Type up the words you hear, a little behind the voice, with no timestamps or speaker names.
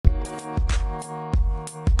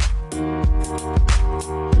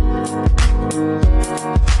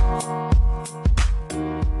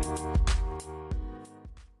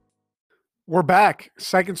We're back.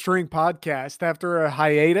 Second String Podcast. After a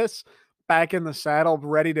hiatus, back in the saddle,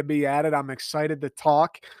 ready to be at it. I'm excited to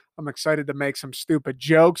talk. I'm excited to make some stupid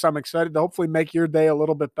jokes. I'm excited to hopefully make your day a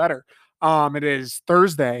little bit better. It is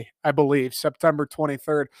Thursday, I believe, September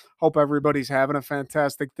 23rd. Hope everybody's having a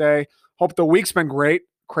fantastic day. Hope the week's been great.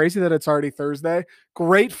 Crazy that it's already Thursday.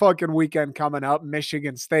 Great fucking weekend coming up.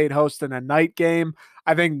 Michigan State hosting a night game.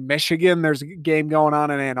 I think Michigan, there's a game going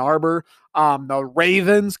on in Ann Arbor. The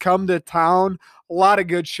Ravens come to town. A lot of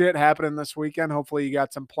good shit happening this weekend. Hopefully, you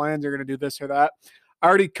got some plans. You're going to do this or that. I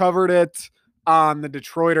already covered it on the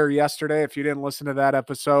Detroiter yesterday. If you didn't listen to that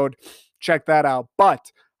episode, check that out. But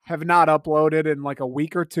have not uploaded in like a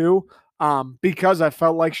week or two because I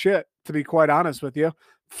felt like shit, to be quite honest with you.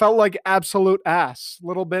 Felt like absolute ass.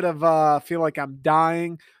 Little bit of feel like I'm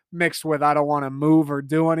dying, mixed with I don't want to move or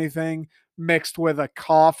do anything, mixed with a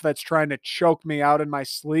cough that's trying to choke me out in my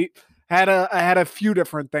sleep. I had a few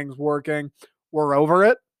different things working. We're over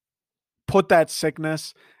it. Put that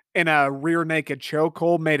sickness in a rear naked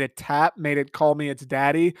chokehold, made it tap, made it call me its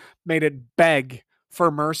daddy, made it beg for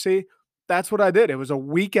mercy. That's what I did. It was a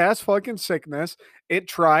weak ass fucking sickness. It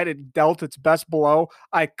tried, it dealt its best blow.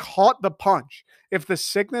 I caught the punch. If the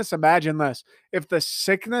sickness, imagine this, if the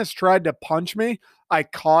sickness tried to punch me, I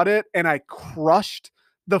caught it and I crushed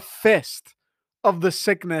the fist of the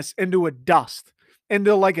sickness into a dust,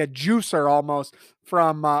 into like a juicer almost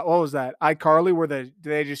from what was that? iCarly, where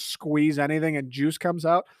they just squeeze anything and juice comes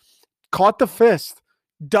out. Caught the fist,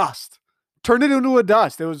 dust, turned it into a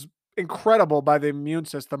dust. It was incredible by the immune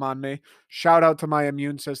system on me. Shout out to my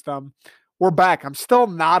immune system. We're back. I'm still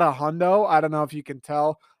not a hundo. I don't know if you can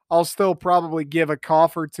tell. I'll still probably give a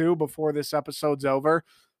cough or two before this episode's over,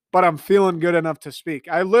 but I'm feeling good enough to speak.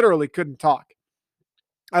 I literally couldn't talk.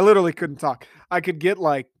 I could get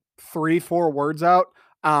like 3, 4 words out,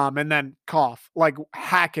 and then cough, like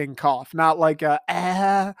hacking cough, not like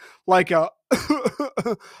like a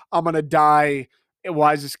I'm gonna die.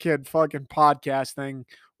 Why is this kid fucking podcasting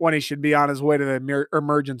when he should be on his way to the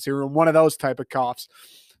emergency room? One of those type of coughs.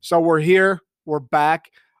 So we're here. We're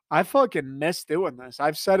back. I fucking miss doing this.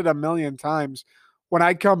 I've said it a million times. When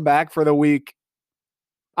I come back for the week,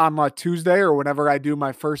 on a Tuesday or whenever I do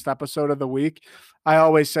my first episode of the week, I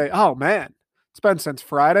always say, "Oh man, it's been since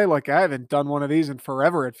Friday. Like I haven't done one of these in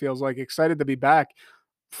forever. It feels like excited to be back."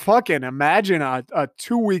 Fucking imagine a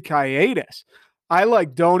 2 week hiatus. I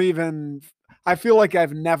like don't even. I feel like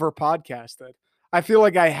I've never podcasted. I feel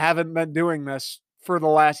like I haven't been doing this for the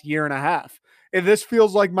last year and a half. If this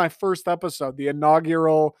feels like my first episode, the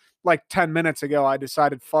inaugural, like 10 minutes ago, I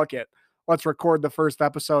decided, fuck it. Let's record the first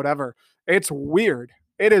episode ever. It's weird.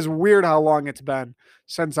 It is weird how long it's been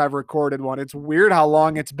since I've recorded one. It's weird how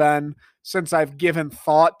long it's been since I've given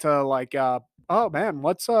thought to like, oh man,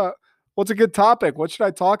 what's a good topic? What should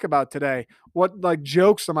I talk about today? What like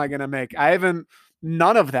jokes am I going to make?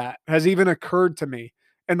 None of that has even occurred to me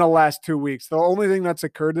in the last 2 weeks. The only thing that's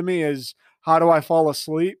occurred to me is how do I fall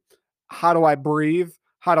asleep? How do I breathe?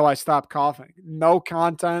 How do I stop coughing? No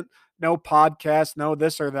content, no podcast, no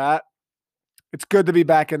this or that. It's good to be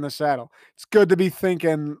back in the saddle. It's good to be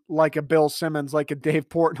thinking like a Bill Simmons, like a Dave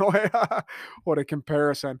Portnoy. What a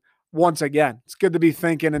comparison. Once again, it's good to be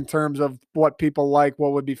thinking in terms of what people like,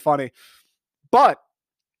 what would be funny. But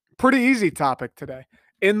pretty easy topic today.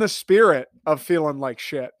 In the spirit of feeling like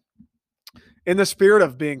shit, in the spirit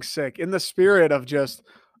of being sick, in the spirit of just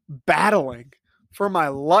battling for my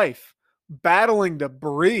life, battling to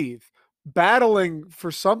breathe, battling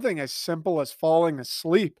for something as simple as falling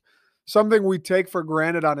asleep, something we take for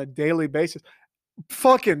granted on a daily basis,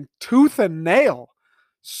 fucking tooth and nail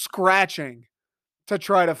scratching to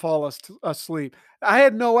try to fall asleep. I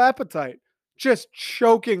had no appetite, just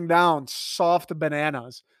choking down soft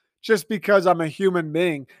bananas just because I'm a human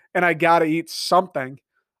being and I got to eat something.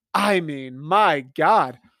 I mean, my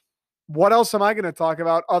God, what else am I going to talk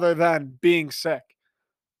about other than being sick?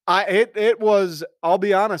 It was, I'll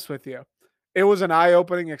be honest with you, it was an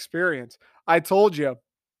eye-opening experience. I told you,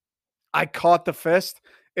 I caught the fist.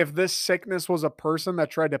 If this sickness was a person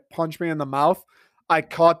that tried to punch me in the mouth, I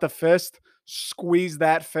caught the fist, squeezed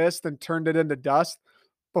that fist, and turned it into dust.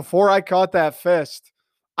 Before I caught that fist,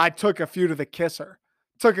 I took a few to the kisser,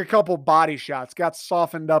 took a couple body shots, got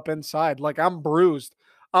softened up inside. Like I'm bruised,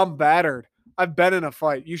 I'm battered. I've been in a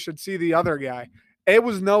fight. You should see the other guy. It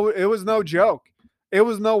was no joke. It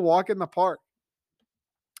was no walk in the park.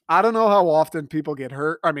 I don't know how often people get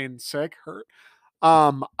hurt. I mean, sick, hurt.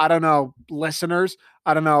 I don't know, listeners.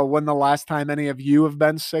 I don't know when the last time any of you have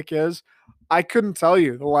been sick is. I couldn't tell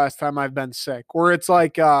you the last time I've been sick, where it's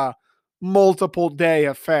like a multiple day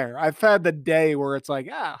affair. I've had the day where it's like,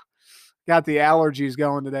 got the allergies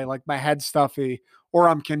going today, like my head stuffy, or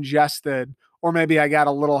I'm congested, or maybe I got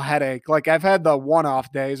a little headache. Like I've had the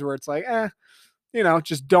one-off days where it's like,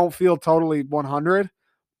 just don't feel totally 100.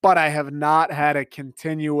 But I have not had a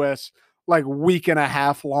continuous, like, week and a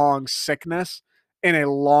half long sickness in a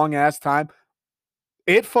long ass time.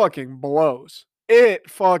 It fucking blows. It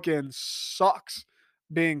fucking sucks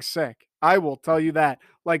being sick. I will tell you that.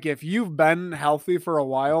 Like, if you've been healthy for a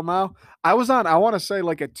while now, I was on, I want to say,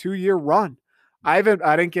 like a 2 year run. I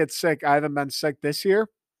didn't get sick. I haven't been sick this year.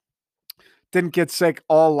 Didn't get sick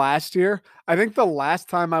all last year. I think the last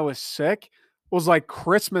time I was sick was like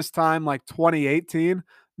Christmas time, like 2018,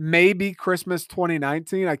 maybe Christmas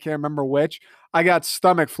 2019. I can't remember which. I got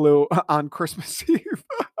stomach flu on Christmas Eve.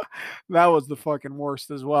 That was the fucking worst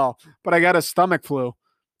as well. But I got a stomach flu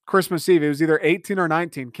Christmas Eve. It was either 18 or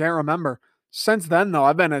 19. Can't remember. Since then, though,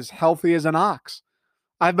 I've been as healthy as an ox.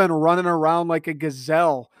 I've been running around like a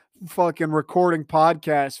gazelle, fucking recording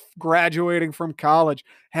podcasts, graduating from college,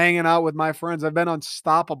 hanging out with my friends. I've been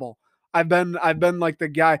unstoppable. I've been like the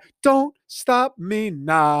guy, don't stop me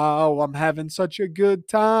now. I'm having such a good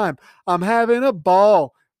time. I'm having a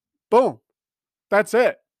ball. Boom. That's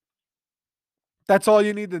it. That's all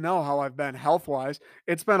you need to know how I've been health wise.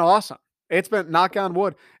 It's been awesome. It's been, knock on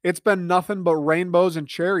wood, it's been nothing but rainbows and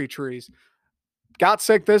cherry trees. Got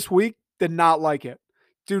sick this week, did not like it.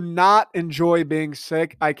 Do not enjoy being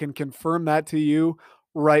sick. I can confirm that to you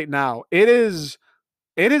right now. It is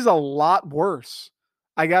a lot worse.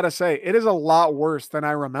 I got to say, it is a lot worse than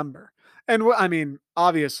I remember. And I mean,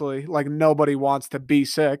 obviously, like nobody wants to be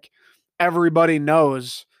sick. Everybody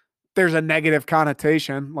knows there's a negative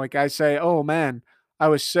connotation. Like I say, "Oh man, I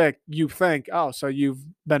was sick." You think, "Oh, so you've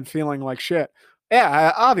been feeling like shit."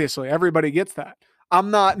 Yeah, obviously, everybody gets that.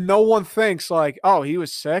 I'm not no one thinks like, "Oh, he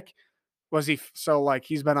was sick. Was he so like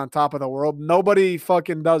he's been on top of the world?" Nobody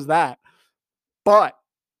fucking does that. But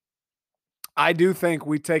I do think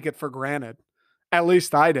we take it for granted. At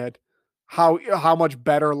least I did. How much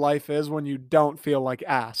better life is when you don't feel like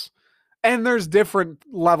ass. And there's different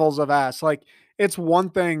levels of ass. Like it's one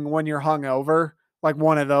thing when you're hungover, like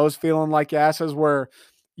one of those feeling like asses where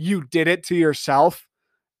you did it to yourself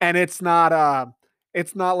and it's not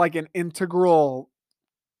like an integral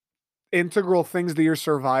things to your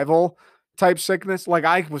survival type sickness. Like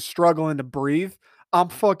I was struggling to breathe. I'm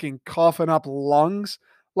fucking coughing up lungs.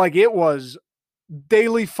 Like it was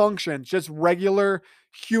daily functions, just regular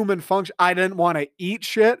human function. I didn't want to eat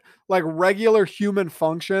shit, like regular human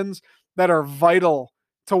functions that are vital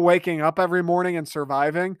to waking up every morning and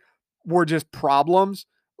surviving were just problems.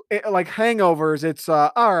 Like hangovers, it's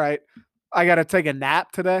all right. I got to take a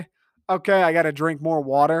nap today. Okay, I got to drink more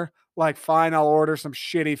water. Like fine, I'll order some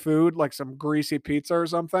shitty food, like some greasy pizza or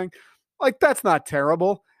something. Like that's not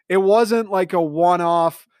terrible. It wasn't like a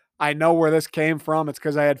one-off I know where this came from. It's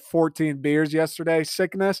because I had 14 beers yesterday.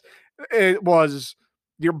 Sickness. It was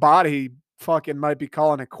your body fucking might be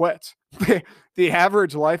calling it quits. The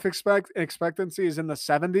average life expectancy is in the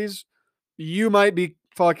 70s. You might be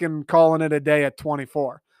fucking calling it a day at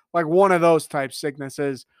 24. Like one of those type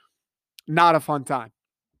sicknesses. Not a fun time.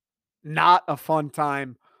 Not a fun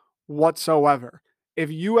time whatsoever.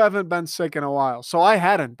 If you haven't been sick in a while, so I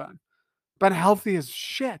hadn't been healthy as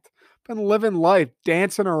shit. Been living life,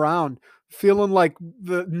 dancing around, feeling like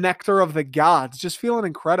the nectar of the gods, just feeling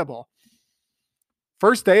incredible.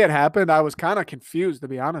 First day it happened, I was kind of confused, to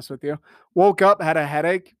be honest with you. Woke up, had a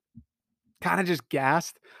headache, kind of just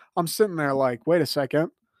gassed. I'm sitting there like, wait a second.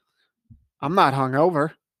 I'm not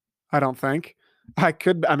hungover. I don't think.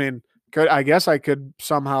 I mean, I guess I could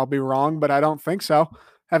somehow be wrong, but I don't think so.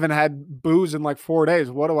 Haven't had booze in like 4 days.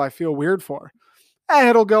 What do I feel weird for?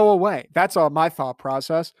 It'll go away. That's all my thought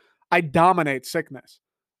process. I dominate sickness.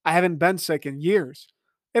 I haven't been sick in years.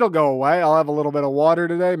 It'll go away. I'll have a little bit of water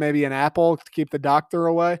today, maybe an apple to keep the doctor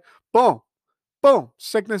away. Boom, boom,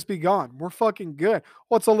 sickness be gone. We're fucking good.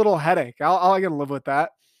 What's a little headache? I can live with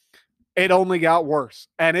that. It only got worse,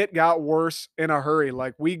 and it got worse in a hurry.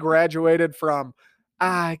 Like we graduated from,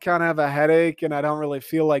 I kind of have a headache and I don't really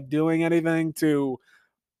feel like doing anything to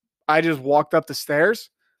I just walked up the stairs.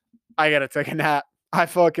 I gotta take a nap.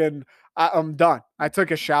 I'm done. I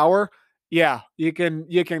took a shower. Yeah, you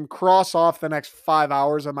can cross off the next 5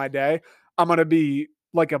 hours of my day. I'm gonna be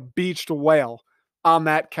like a beached whale on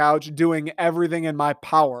that couch doing everything in my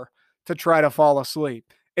power to try to fall asleep.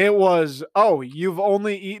 It was, oh, you've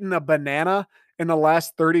only eaten a banana in the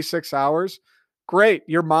last 36 hours? Great.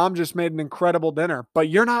 Your mom just made an incredible dinner, but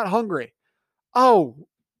you're not hungry. Oh,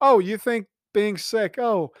 oh, you think being sick,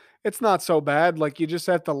 oh, it's not so bad. Like you just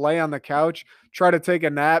have to lay on the couch, try to take a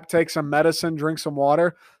nap, take some medicine, drink some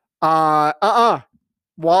water. Uh-uh.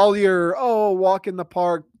 while you're walking the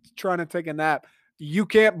park trying to take a nap, you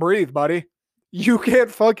can't breathe, buddy. You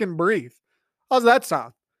can't fucking breathe. How's that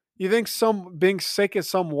sound? You think some being sick is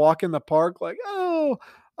some walk in the park like, oh,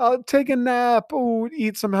 I'll take a nap, oh,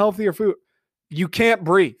 eat some healthier food. You can't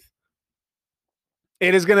breathe.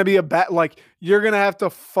 It is going to be a bet. Like you're going to have to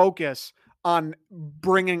focus on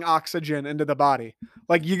bringing oxygen into the body.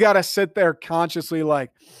 Like you got to sit there consciously,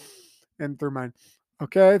 like, in through my,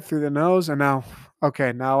 okay, through the nose, and now,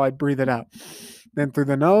 okay, now I breathe it out. Then through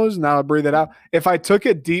the nose, now I breathe it out. If I took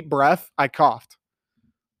a deep breath, I coughed.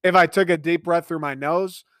 If I took a deep breath through my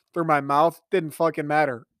nose, through my mouth, didn't fucking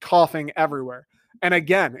matter. Coughing everywhere. And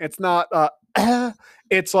again, it's not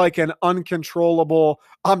it's like an uncontrollable,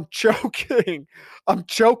 I'm choking. I'm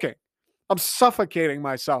choking. I'm suffocating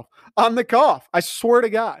myself on the cough. I swear to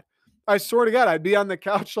God. I swear to God, I'd be on the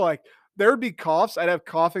couch like there'd be coughs. I'd have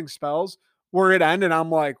coughing spells where it end, and I'm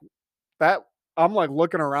like, that I'm like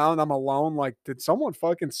looking around, I'm alone. Like, did someone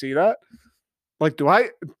fucking see that? Like, do I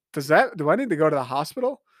need to go to the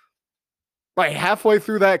hospital? Like halfway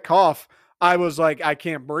through that cough, I was like, I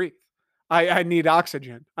can't breathe. I need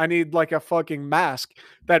oxygen. I need like a fucking mask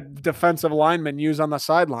that defensive linemen use on the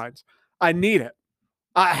sidelines. I need it.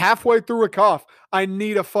 Halfway through a cough, I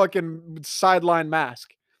need a fucking sideline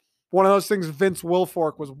mask. One of those things Vince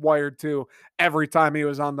Wilfork was wired to every time he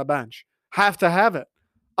was on the bench. Have to have it.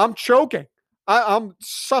 I'm choking. I'm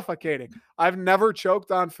suffocating. I've never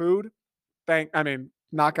choked on food.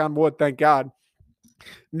 Knock on wood, thank God.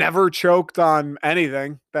 Never choked on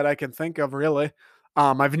anything that I can think of, really.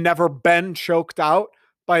 I've never been choked out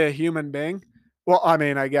by a human being. Well, I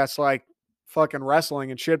mean, I guess like fucking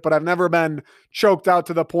wrestling and shit, but I've never been choked out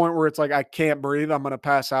to the point where it's like I can't breathe. I'm gonna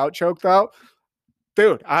pass out, choked out,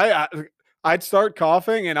 dude. I'd start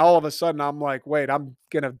coughing, and all of a sudden I'm like, wait, I'm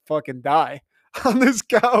gonna fucking die on this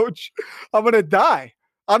couch. I'm gonna die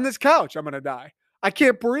on this couch. I'm gonna die. I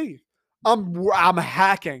can't breathe. I'm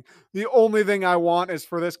hacking. The only thing I want is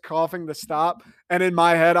for this coughing to stop. And in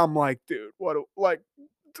my head, I'm like, dude, what? Like,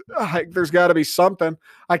 there's got to be something.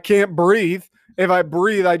 I can't breathe. If I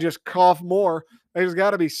breathe, I just cough more. There's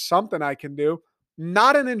got to be something I can do.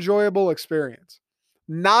 Not an enjoyable experience.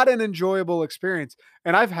 Not an enjoyable experience.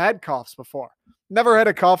 And I've had coughs before. Never had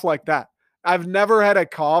a cough like that. I've never had a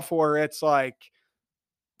cough where it's like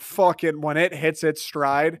fucking when it hits its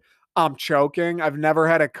stride, I'm choking. I've never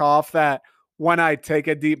had a cough that when I take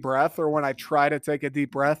a deep breath or when I try to take a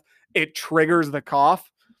deep breath, it triggers the cough.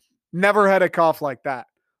 Never had a cough like that.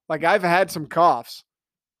 Like I've had some coughs.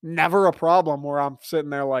 Never a problem where I'm sitting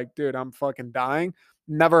there like, dude, I'm fucking dying.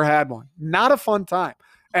 Never had one. Not a fun time.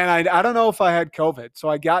 And I don't know if I had COVID. So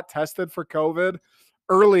I got tested for COVID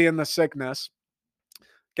early in the sickness,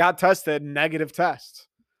 got tested, negative tests.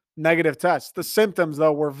 Negative tests. The symptoms,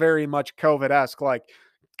 though, were very much COVID esque, like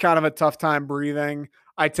kind of a tough time breathing.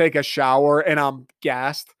 I take a shower and I'm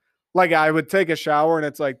gassed. Like I would take a shower and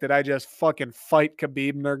it's like, did I just fucking fight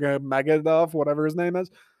Khabib Nurmagomedov, whatever his name is?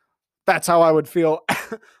 That's how I would feel.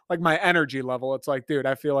 Like my energy level. It's like, dude,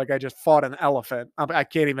 I feel like I just fought an elephant. I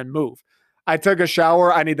can't even move. I took a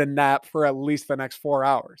shower. I need to nap for at least the next 4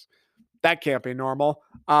 hours. That can't be normal.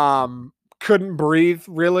 Couldn't breathe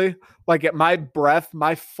really. Like at my breath,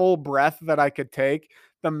 my full breath that I could take,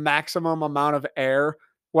 the maximum amount of air,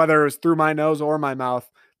 whether it was through my nose or my mouth,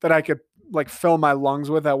 that I could like fill my lungs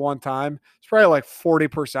with at one time, it's probably like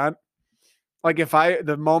 40%. Like if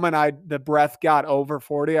the moment the breath got over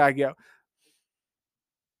 40, I go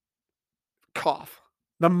cough.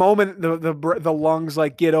 The moment the lungs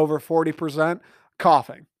like get over 40%,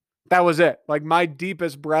 coughing. That was it. Like my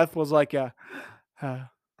deepest breath was like a that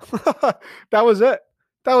was it.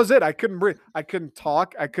 That was it. I couldn't breathe. I couldn't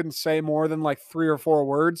talk. I couldn't say more than like 3 or 4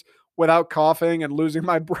 words without coughing and losing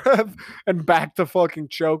my breath and back to fucking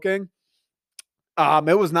choking.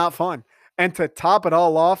 It was not fun. And to top it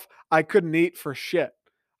all off, I couldn't eat for shit.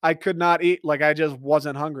 I could not eat. Like I just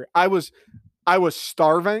wasn't hungry. I was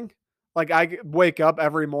starving. Like I wake up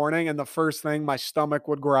every morning and the first thing my stomach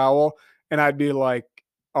would growl and I'd be like,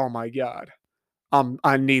 "Oh my god.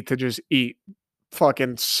 I need to just eat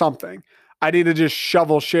fucking something. I need to just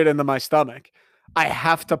shovel shit into my stomach. I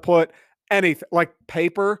have to put anything like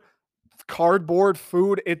paper, cardboard,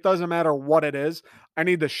 food, it doesn't matter what it is. I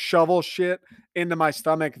need to shovel shit into my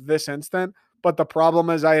stomach this instant. But the problem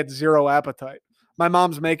is I had zero appetite. My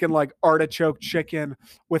mom's making like artichoke chicken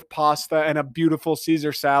with pasta and a beautiful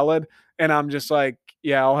Caesar salad. And I'm just like,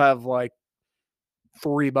 yeah, I'll have like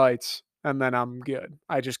 3 bites and then I'm good.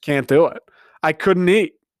 I just can't do it. I couldn't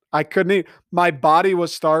eat. I couldn't eat. My body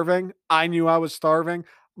was starving. I knew I was starving.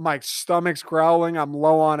 My stomach's growling. I'm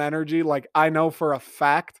low on energy. Like I know for a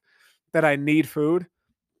fact that I need food.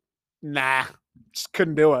 Nah, just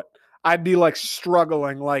couldn't do it. I'd be like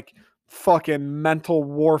struggling, like fucking mental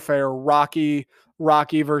warfare, Rocky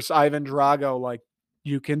versus Ivan Drago. Like,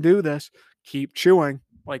 you can do this. Keep chewing.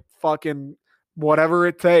 Like fucking whatever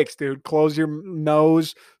it takes, dude. Close your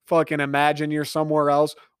nose. Fucking imagine you're somewhere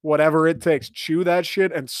else. Whatever it takes. Chew that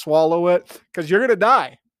shit and swallow it because you're gonna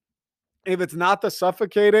die. If it's not the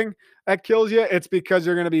suffocating that kills you, it's because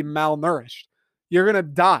you're going to be malnourished. You're going to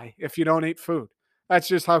die if you don't eat food. That's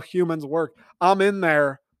just how humans work. I'm in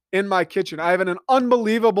there in my kitchen. I have an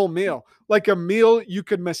unbelievable meal, like a meal you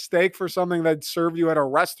could mistake for something that served you at a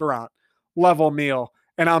restaurant level meal.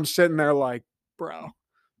 And I'm sitting there like, bro,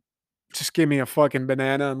 just give me a fucking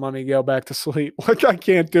banana and let me go back to sleep. Like, I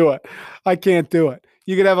can't do it. I can't do it.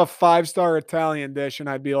 You could have a 5-star Italian dish, and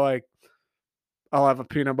I'd be like, I'll have a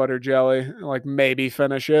peanut butter jelly, like maybe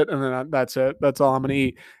finish it, and then that's it. That's all I'm gonna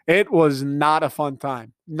eat. It was not a fun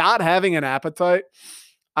time. Not having an appetite.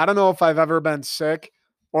 I don't know if I've ever been sick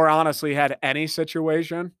or honestly had any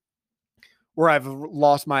situation where I've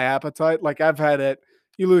lost my appetite. Like I've had it.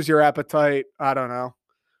 You lose your appetite. I don't know.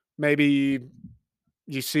 Maybe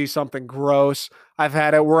you see something gross. I've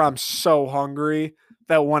had it where I'm so hungry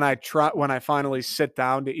that when I finally sit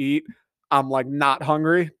down to eat, I'm like not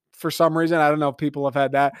hungry for some reason. I don't know if people have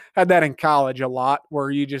had that. Had that in college a lot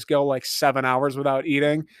where you just go like 7 hours without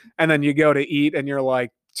eating and then you go to eat and you're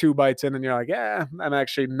like 2 bites in and you're like, yeah, I'm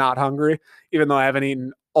actually not hungry, even though I haven't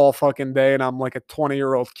eaten all fucking day and I'm like a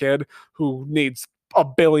 20-year-old kid who needs a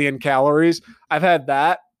billion calories. I've had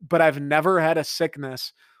that, but I've never had a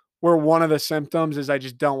sickness where one of the symptoms is I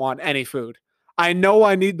just don't want any food. I know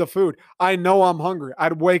I need the food. I know I'm hungry.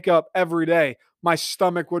 I'd wake up every day. My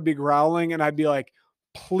stomach would be growling and I'd be like,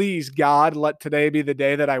 please, God, let today be the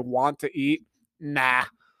day that I want to eat. Nah,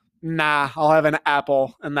 I'll have an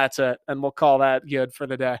apple and that's it. And we'll call that good for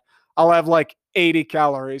the day. I'll have like 80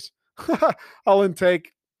 calories. I'll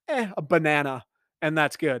intake a banana and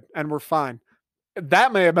that's good. And we're fine.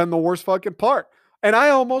 That may have been the worst fucking part. And I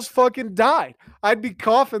almost fucking died. I'd be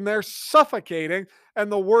coughing there, suffocating.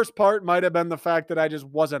 And the worst part might have been the fact that I just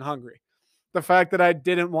wasn't hungry. The fact that I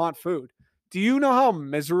didn't want food. Do you know how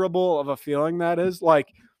miserable of a feeling that is? Like,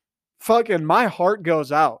 fucking, my heart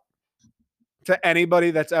goes out to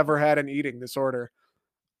anybody that's ever had an eating disorder.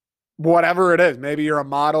 Whatever it is. Maybe you're a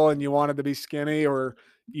model and you wanted to be skinny, or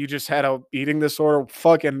you just had a eating disorder,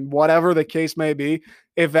 fucking whatever the case may be.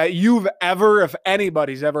 If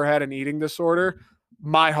anybody's ever had an eating disorder,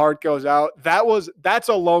 my heart goes out. That's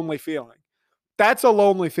a lonely feeling. That's a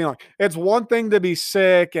lonely feeling. It's one thing to be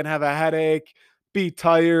sick and have a headache, be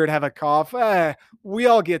tired, have a cough. We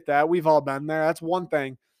all get that. We've all been there. That's one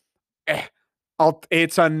thing. Eh,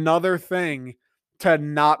 it's another thing to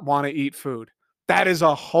not want to eat food. That is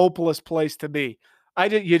a hopeless place to be.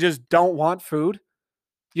 You just don't want food.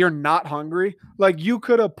 You're not hungry. Like you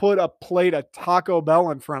could have put a plate of Taco Bell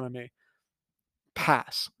in front of me.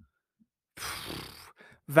 Pass.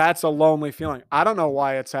 That's a lonely feeling. I don't know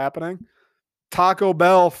why it's happening. Taco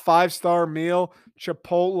Bell, 5-star meal,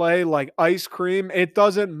 Chipotle, like ice cream. It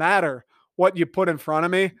doesn't matter what you put in front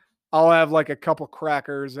of me. I'll have like a couple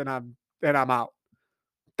crackers and I'm out.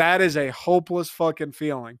 That is a hopeless fucking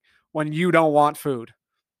feeling when you don't want food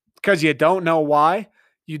because you don't know why.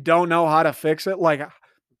 You don't know how to fix it. Like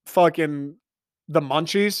fucking the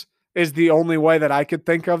munchies is the only way that I could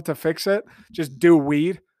think of to fix it. Just do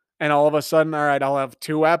weed. And all of a sudden, all right, I'll have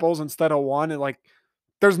 2 apples instead of 1. And like,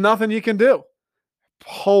 there's nothing you can do.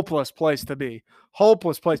 Hopeless place to be.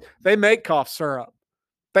 Hopeless place. They make cough syrup.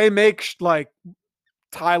 They make like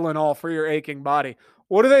Tylenol for your aching body.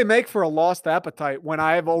 What do they make for a lost appetite when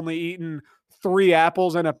I have only eaten 3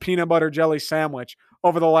 apples and a peanut butter jelly sandwich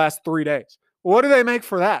over the last 3 days? What do they make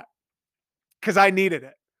for that? Because I needed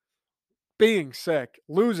it. Being sick,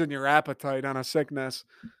 losing your appetite on a sickness.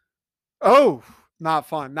 Oh, not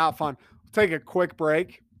fun. Not fun. We'll take a quick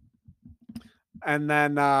break. And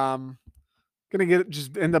then gonna get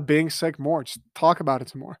just end up being sick more. Just talk about it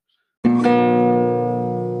some more.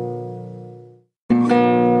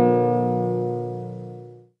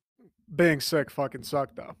 Being sick fucking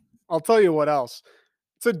sucked though. I'll tell you what else.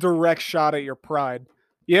 It's a direct shot at your pride.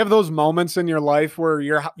 You have those moments in your life where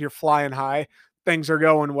you're flying high, things are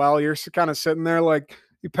going well. You're kind of sitting there like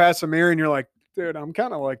you pass a mirror and you're like, dude, I'm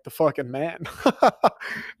kind of like the fucking man.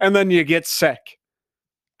 And then you get sick.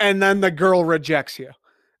 And then the girl rejects you.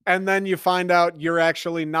 And then you find out you're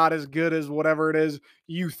actually not as good as whatever it is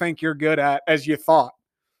you think you're good at as you thought.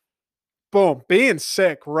 Boom, being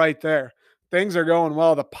sick right there. Things are going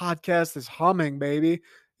well. The podcast is humming, baby.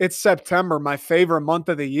 It's September, my favorite month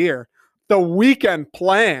of the year. The weekend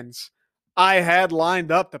plans I had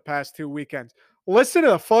lined up the past 2 weekends. Listen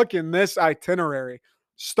to fucking this itinerary.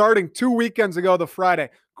 Starting 2 weekends ago, the Friday,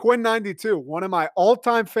 Quinn 92, one of my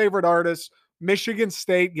all-time favorite artists, Michigan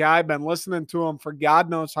State guy. Been listening to him for God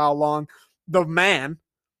knows how long. The man,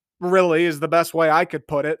 really, is the best way I could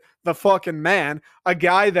put it. The fucking man, a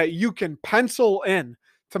guy that you can pencil in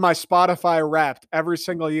to my Spotify Wrapped every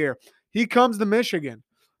single year. He comes to Michigan,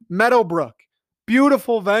 Meadowbrook,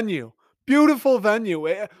 beautiful venue. Beautiful venue.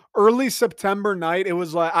 Early September night. It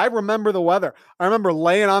was like, I remember the weather. I remember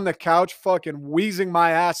laying on the couch, fucking wheezing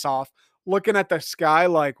my ass off, looking at the sky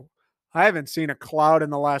like, I haven't seen a cloud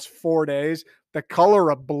in the last 4 days. The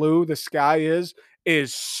color of blue the sky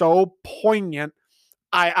is so poignant.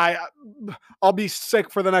 I'll be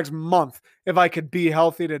sick for the next month if I could be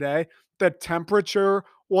healthy today. The temperature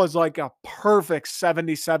was like a perfect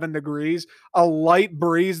 77 degrees, a light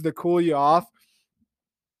breeze to cool you off.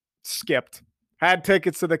 Skipped. Had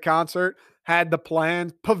tickets to the concert, had the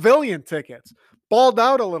plans, pavilion tickets, balled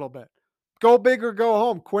out a little bit. Go big or go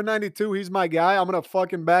home. Quinn 92, he's my guy. I'm going to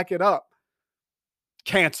fucking back it up.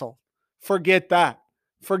 Cancel. Forget that.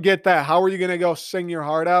 Forget that. How are you going to go sing your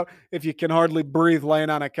heart out if you can hardly breathe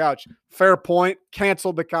laying on a couch? Fair point.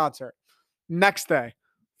 Canceled the concert. Next day,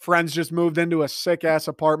 friends just moved into a sick ass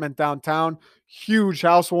apartment downtown. Huge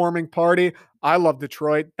housewarming party. I love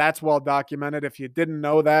Detroit. That's well documented. If you didn't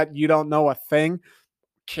know that, you don't know a thing.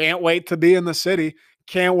 Can't wait to be in the city.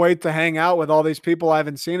 Can't wait to hang out with all these people I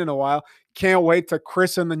haven't seen in a while. Can't wait to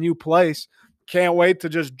christen the new place. Can't wait to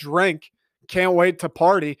just drink. Can't wait to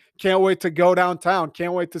party. Can't wait to go downtown.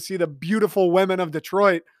 Can't wait to see the beautiful women of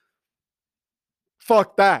Detroit.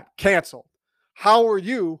 Fuck that. Canceled. How are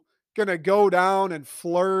you going to go down and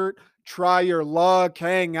flirt, try your luck,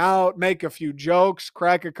 hang out, make a few jokes,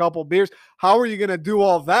 crack a couple beers? How are you going to do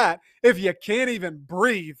all that if you can't even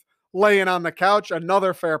breathe laying on the couch?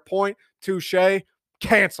 Another fair point. Touche.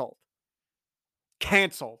 Canceled.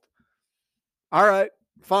 Canceled. All right.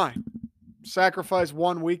 Fine. Sacrifice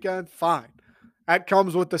one weekend. Fine. That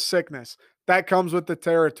comes with the sickness. That comes with the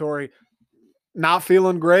territory. Not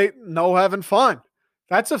feeling great. No having fun.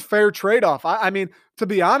 That's a fair trade-off. I mean, to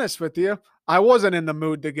be honest with you, I wasn't in the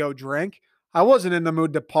mood to go drink. I wasn't in the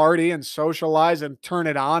mood to party and socialize and turn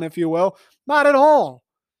it on, if you will. Not at all.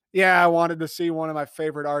 Yeah, I wanted to see one of my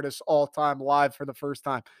favorite artists all time live for the first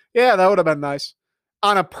time. Yeah, that would have been nice.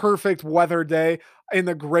 On a perfect weather day in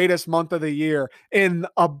the greatest month of the year, in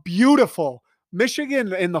a beautiful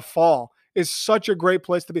Michigan in the fall is such a great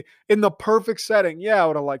place to be. In the perfect setting. Yeah, I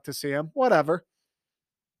would have liked to see him. Whatever.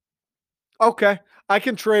 Okay. I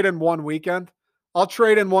can trade in one weekend. I'll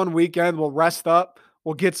trade in one weekend. We'll rest up.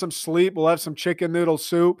 We'll get some sleep. We'll have some chicken noodle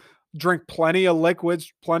soup, drink plenty of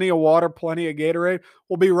liquids, plenty of water, plenty of Gatorade.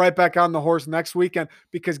 We'll be right back on the horse next weekend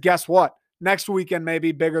because guess what? Next weekend may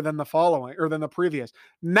be bigger than the following or than the previous.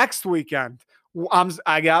 Next weekend,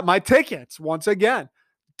 I got my tickets once again.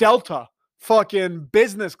 Delta, fucking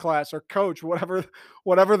business class or coach,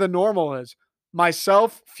 whatever the normal is.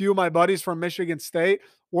 Myself, few of my buddies from Michigan State,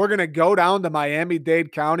 we're going to go down to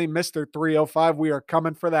Miami-Dade County, Mr. 305. We are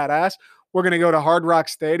coming for that ass. We're going to go to Hard Rock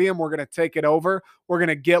Stadium. We're going to take it over. We're going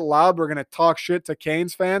to get loud. We're going to talk shit to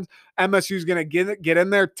Canes fans. MSU's going to get in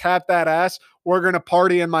there, tap that ass. We're going to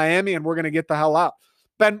party in Miami, and we're going to get the hell out.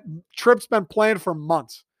 Trip's been planned for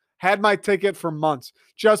months. Had my ticket for months.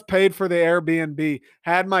 Just paid for the Airbnb.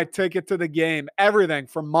 Had my ticket to the game. Everything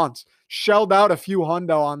for months. Shelled out a few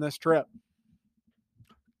hundo on this trip.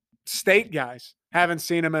 State guys. Haven't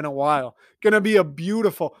seen him in a while. Going to be a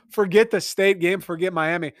beautiful, forget the state game, forget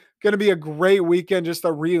Miami. Going to be a great weekend, just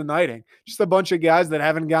a reuniting. Just a bunch of guys that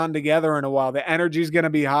haven't gotten together in a while. The energy's going to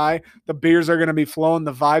be high. The beers are going to be flowing.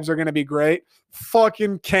 The vibes are going to be great.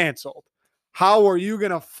 Fucking canceled. How are you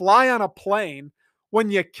going to fly on a plane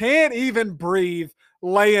when you can't even breathe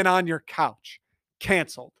laying on your couch?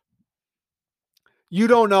 Canceled. You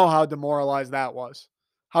don't know how demoralized that was.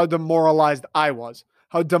 How demoralized I was.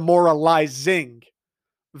 How demoralizing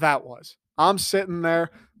that was. I'm sitting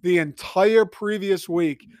there the entire previous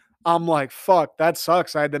week. I'm like, fuck, that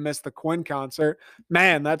sucks. I had to miss the Quinn concert.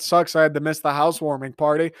 Man, that sucks. I had to miss the housewarming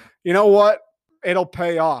party. You know what? It'll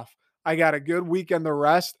pay off. I got a good weekend to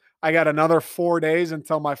rest. I got another 4 days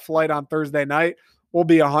until my flight on Thursday night. We'll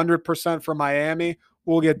be 100% for Miami.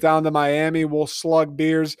 We'll get down to Miami. We'll slug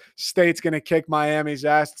beers. State's going to kick Miami's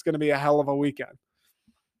ass. It's going to be a hell of a weekend.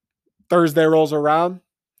 Thursday rolls around.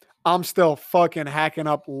 I'm still fucking hacking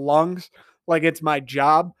up lungs like it's my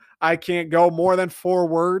job. I can't go more than 4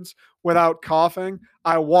 words without coughing.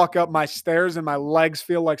 I walk up my stairs and my legs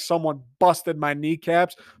feel like someone busted my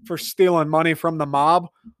kneecaps for stealing money from the mob.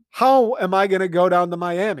 How am I going to go down to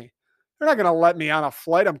Miami? They're not going to let me on a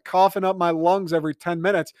flight. I'm coughing up my lungs every 10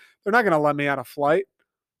 minutes. They're not going to let me on a flight.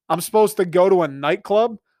 I'm supposed to go to a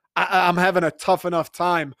nightclub. I'm having a tough enough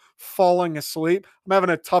time falling asleep. I'm having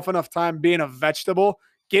a tough enough time being a vegetable.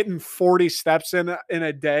 Getting 40 steps in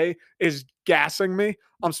a day is gassing me.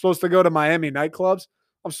 I'm supposed to go to Miami nightclubs.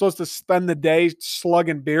 I'm supposed to spend the day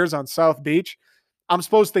slugging beers on South Beach. I'm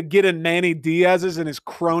supposed to get in Manny Diaz's and his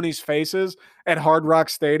cronies' faces at Hard Rock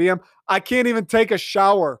Stadium. I can't even take a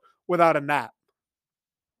shower without a nap.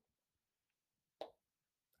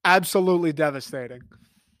 Absolutely devastating.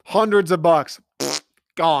 Hundreds of bucks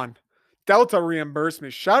gone. Delta reimbursed me.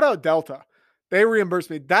 Shout out Delta. They reimbursed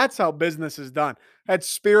me. That's how business is done. Had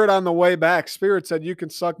Spirit on the way back. Spirit said, "You can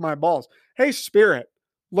suck my balls." Hey, Spirit,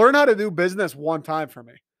 learn how to do business one time for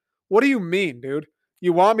me. What do you mean, dude?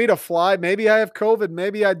 You want me to fly? Maybe I have COVID.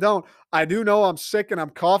 Maybe I don't. I do know I'm sick and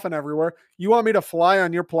I'm coughing everywhere. You want me to fly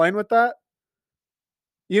on your plane with that?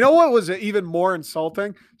 You know what was even more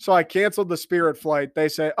insulting? So I canceled the Spirit flight. They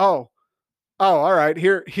say, "Oh, all right.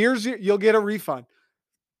 Here's you'll get a refund."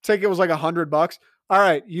 Ticket was like $100. All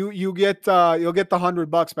right, you'll get the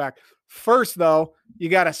 $100 back. First though, you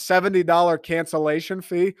got a $70 cancellation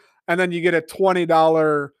fee, and then you get a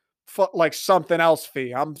 $20 like something else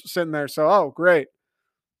fee. I'm sitting there, so great,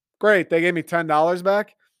 great. They gave me $10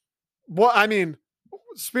 back. Well, I mean,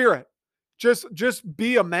 Spirit, just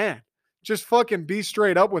be a man. Just fucking be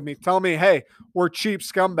straight up with me. Tell me, hey, we're cheap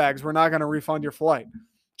scumbags. We're not going to refund your flight.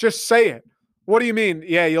 Just say it. What do you mean?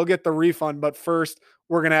 Yeah, you'll get the refund, but first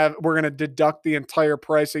we're gonna deduct the entire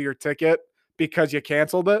price of your ticket because you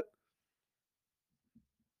canceled it.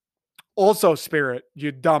 Also, Spirit,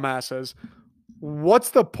 you dumbasses. What's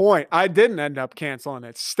the point? I didn't end up canceling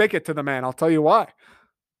it. Stick it to the man. I'll tell you why.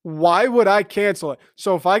 Why would I cancel it?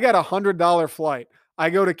 So if I got $100 flight, I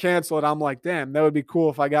go to cancel it. I'm like, damn, that would be cool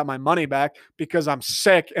if I got my money back because I'm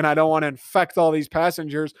sick and I don't want to infect all these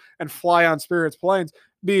passengers and fly on Spirit's planes.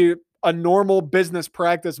 Be a normal business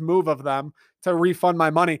practice move of them to refund my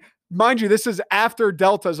money. Mind you, this is after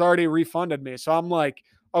Delta's already refunded me. So I'm like,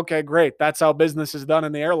 okay, great. That's how business is done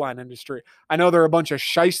in the airline industry. I know they're a bunch of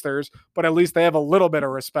shysters, but at least they have a little bit of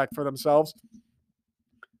respect for themselves.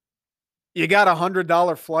 You got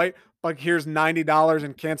 $100 flight, but here's $90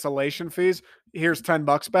 in cancellation fees. Here's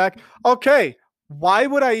 $10 back. Okay. Why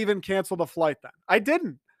would I even cancel the flight then? I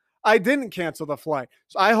didn't. I didn't cancel the flight.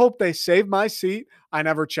 So I hope they saved my seat. I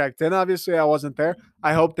never checked in. Obviously, I wasn't there.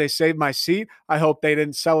 I hope they saved my seat. I hope they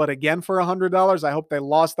didn't sell it again for $100. I hope they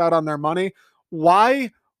lost out on their money.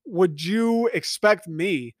 Why would you expect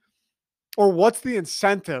me, or what's the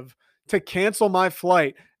incentive to cancel my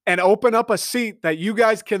flight and open up a seat that you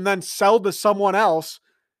guys can then sell to someone else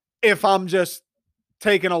if I'm just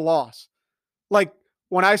taking a loss? Like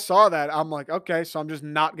when I saw that, I'm like, okay, so I'm just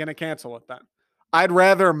not going to cancel it then. I'd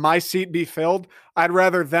rather my seat be filled. I'd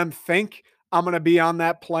rather them think I'm going to be on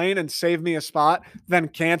that plane and save me a spot than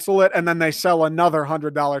cancel it and then they sell another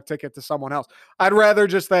 $100 ticket to someone else. I'd rather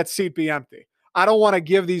just that seat be empty. I don't want to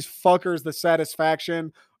give these fuckers the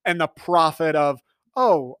satisfaction and the profit of,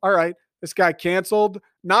 oh, all right, this guy canceled.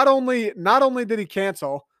 Not only did he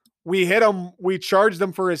cancel, we hit him, we charged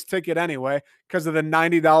him for his ticket anyway because of the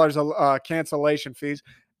 $90 cancellation fees.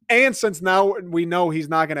 And since now we know he's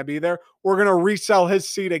not going to be there, we're going to resell his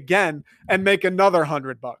seat again and make another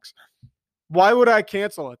 $100. Why would I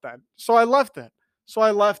cancel it then? So I left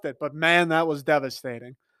it. But man, that was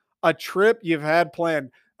devastating. A trip you've had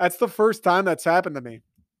planned. That's the first time that's happened to me.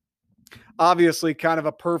 Obviously, kind of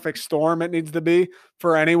a perfect storm it needs to be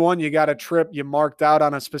for anyone. You got a trip you marked out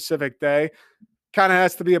on a specific day. Kind of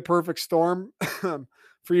has to be a perfect storm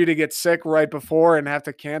for you to get sick right before and have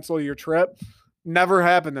to cancel your trip. Never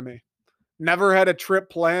happened to me. Never had a trip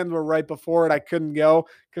planned where right before it I couldn't go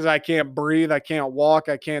because I can't breathe, I can't walk,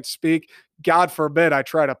 I can't speak. God forbid I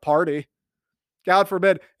try to party. God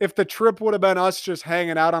forbid if the trip would have been us just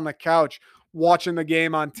hanging out on the couch, watching the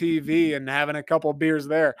game on TV and having a couple beers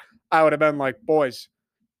there, I would have been like, boys,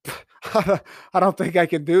 I don't think I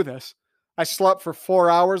can do this. I slept for 4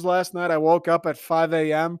 hours last night. I woke up at 5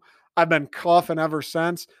 a.m. I've been coughing ever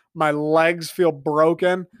since. My legs feel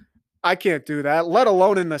broken. I can't do that, let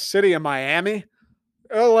alone in the city of Miami,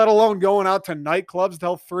 let alone going out to nightclubs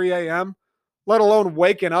till 3 a.m., let alone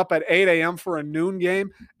waking up at 8 a.m. for a noon game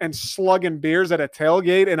and slugging beers at a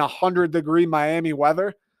tailgate in 100-degree Miami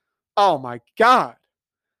weather. Oh my God.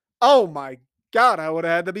 Oh my God. I would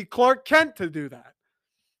have had to be Clark Kent to do that.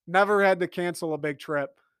 Never had to cancel a big trip.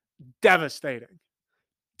 Devastating.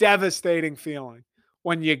 Devastating feeling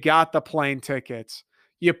when you got the plane tickets,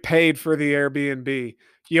 you paid for the Airbnb,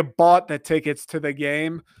 you bought the tickets to the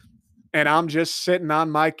game, and I'm just sitting on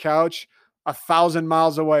my couch 1,000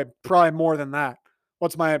 miles away, probably more than that.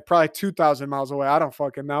 Probably 2,000 miles away. I don't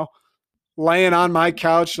fucking know. Laying on my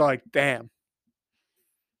couch, like, damn,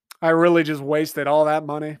 I really just wasted all that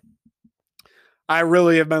money. I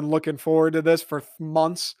really have been looking forward to this for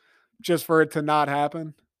months just for it to not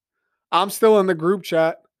happen. I'm still in the group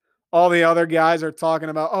chat. All the other guys are talking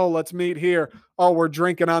about, oh, let's meet here. Oh, we're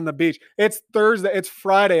drinking on the beach. It's Thursday. It's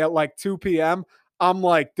Friday at like 2 p.m. I'm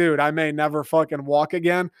like, dude, I may never fucking walk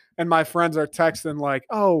again. And my friends are texting, like,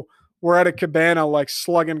 oh, we're at a cabana, like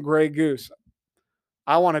slugging Grey Goose.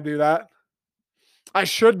 I want to do that. I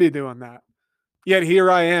should be doing that. Yet here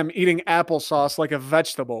I am eating applesauce like a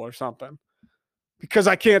vegetable or something because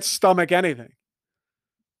I can't stomach anything.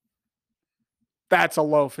 That's a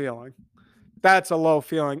low feeling. That's a low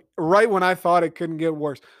feeling. Right when I thought it couldn't get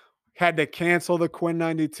worse, had to cancel the Quinn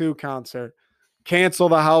 92 concert, cancel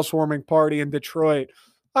the housewarming party in Detroit.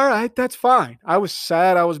 All right, that's fine. I was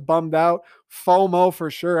sad. I was bummed out. FOMO for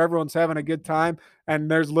sure. Everyone's having a good time. And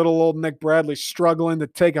there's little old Nick Bradley struggling to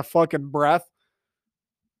take a fucking breath.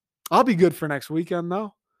 I'll be good for next weekend,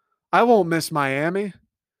 though. I won't miss Miami.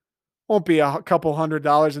 Won't be a couple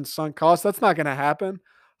 $100 in sunk costs. That's not going to happen.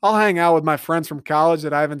 I'll hang out with my friends from college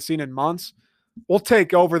that I haven't seen in months. We'll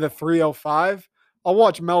take over the 305. I'll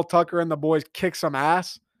watch Mel Tucker and the boys kick some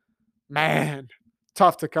ass. Man,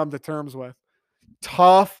 tough to come to terms with.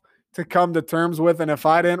 Tough to come to terms with. And if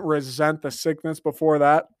I didn't resent the sickness before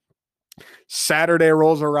that, Saturday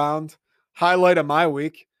rolls around. Highlight of my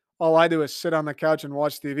week. All I do is sit on the couch and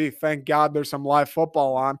watch TV. Thank God there's some live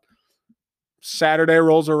football on. Saturday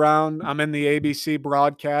rolls around. I'm in the ABC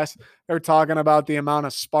broadcast. They're talking about the amount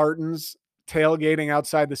of Spartans tailgating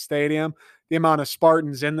outside the stadium, the amount of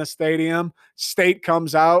Spartans in the stadium. State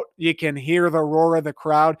comes out. You can hear the roar of the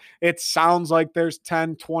crowd. It sounds like there's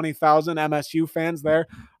 10, 20,000 MSU fans there.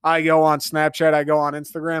 I go on Snapchat. I go on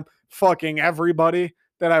Instagram. Fucking everybody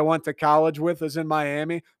that I went to college with is in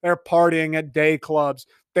Miami. They're partying at day clubs.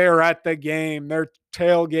 They're at the game. They're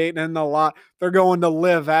tailgating in the lot. They're going to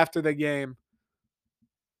live after the game.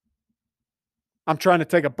 I'm trying to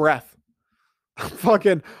take a breath.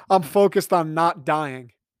 I'm focused on not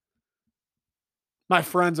dying. My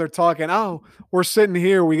friends are talking, oh, we're sitting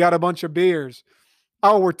here. We got a bunch of beers.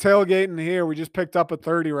 Oh, we're tailgating here. We just picked up a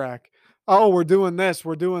 30 rack. Oh, we're doing this.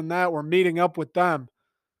 We're doing that. We're meeting up with them.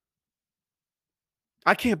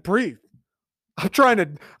 I can't breathe.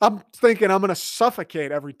 I'm thinking I'm going to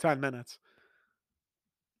suffocate every 10 minutes.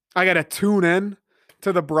 I got to tune in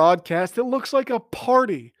to the broadcast. It looks like a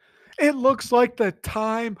party. It looks like the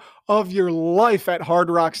time of your life at Hard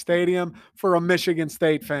Rock Stadium for a Michigan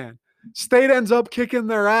State fan. State ends up kicking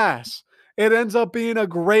their ass. It ends up being a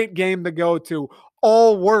great game to go to,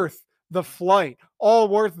 all worth the flight, all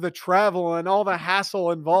worth the travel and all the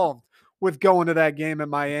hassle involved with going to that game in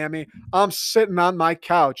Miami. I'm sitting on my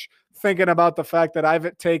couch thinking about the fact that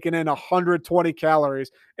I've taken in 120 calories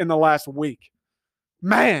in the last week.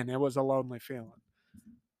 Man, it was a lonely feeling.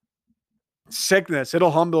 Sickness,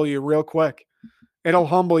 it'll humble you real quick. It'll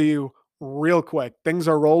humble you real quick. Things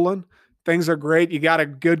are rolling. Things are great. You got a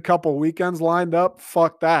good couple weekends lined up.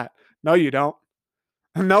 Fuck that. No, you don't.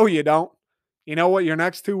 No, you don't. You know what your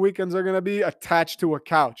next 2 weekends are going to be? Attached to a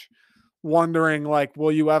couch, wondering, like,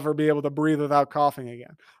 will you ever be able to breathe without coughing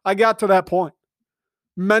again? I got to that point.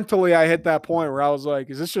 Mentally, I hit that point where I was like,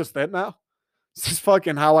 is this just it now? Is this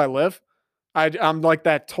fucking how I live? I'm like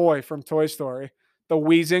that toy from Toy Story, the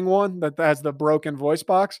wheezing one that has the broken voice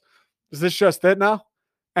box. Is this just it now?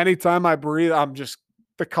 Anytime I breathe, I'm just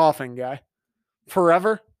the coughing guy.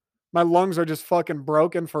 Forever? My lungs are just fucking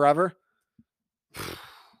broken forever.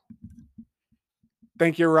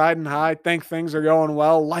 Think you're riding high. Think things are going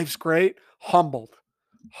well. Life's great. Humbled.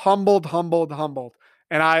 Humbled.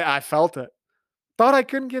 And I felt it. Thought I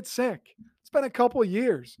couldn't get sick. It's been a couple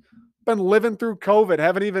years. Been living through COVID.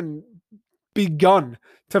 Haven't even begun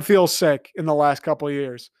to feel sick in the last couple of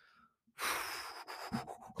years.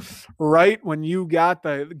 Right when you got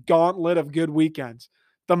the gauntlet of good weekends,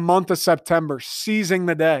 the month of September, seizing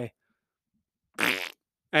the day.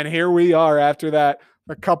 And here we are after that,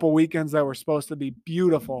 a couple weekends that were supposed to be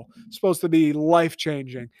beautiful, supposed to be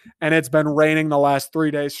life-changing, and it's been raining the last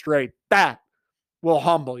 3 days straight. That will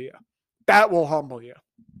humble you. That will humble you.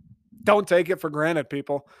 Don't take it for granted,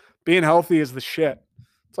 people. Being healthy is the shit.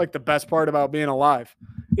 It's like the best part about being alive.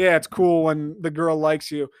 Yeah, it's cool when the girl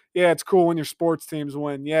likes you. Yeah, it's cool when your sports teams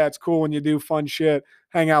win. Yeah, it's cool when you do fun shit,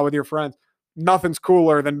 hang out with your friends. Nothing's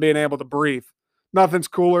cooler than being able to breathe. Nothing's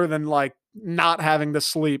cooler than like not having to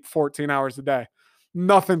sleep 14 hours a day.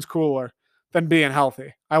 Nothing's cooler than being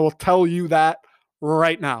healthy. I will tell you that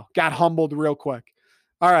right now. Got humbled real quick.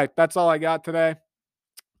 All right, that's all I got today.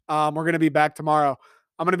 We're going to be back tomorrow.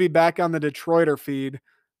 I'm going to be back on the Detroiter feed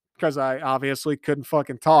because I obviously couldn't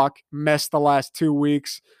fucking talk. Missed the last 2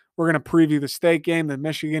 weeks. We're going to preview the State game, the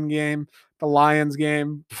Michigan game, the Lions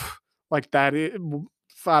game, like that.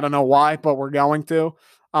 I don't know why, but we're going to.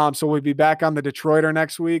 So we'll be back on the Detroiter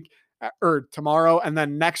next week or tomorrow. And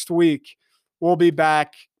then next week, we'll be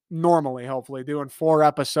back normally, hopefully, doing 4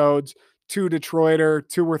 episodes, 2 Detroiter,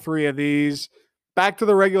 2 or 3 of these. Back to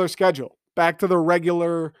the regular schedule, back to the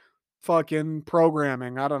regular fucking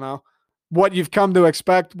programming. I don't know what you've come to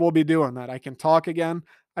expect. We'll be doing that. I can talk again.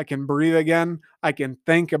 I can breathe again. I can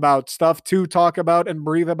think about stuff to talk about and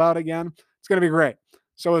breathe about again. It's going to be great.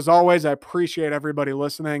 So, as always, I appreciate everybody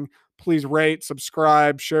listening. Please rate,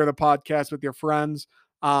 subscribe, share the podcast with your friends.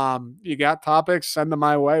 You got topics, send them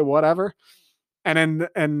my way, whatever. And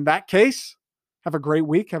in that case, have a great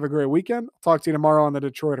week. Have a great weekend. I'll talk to you tomorrow on the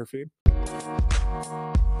Detroiter feed.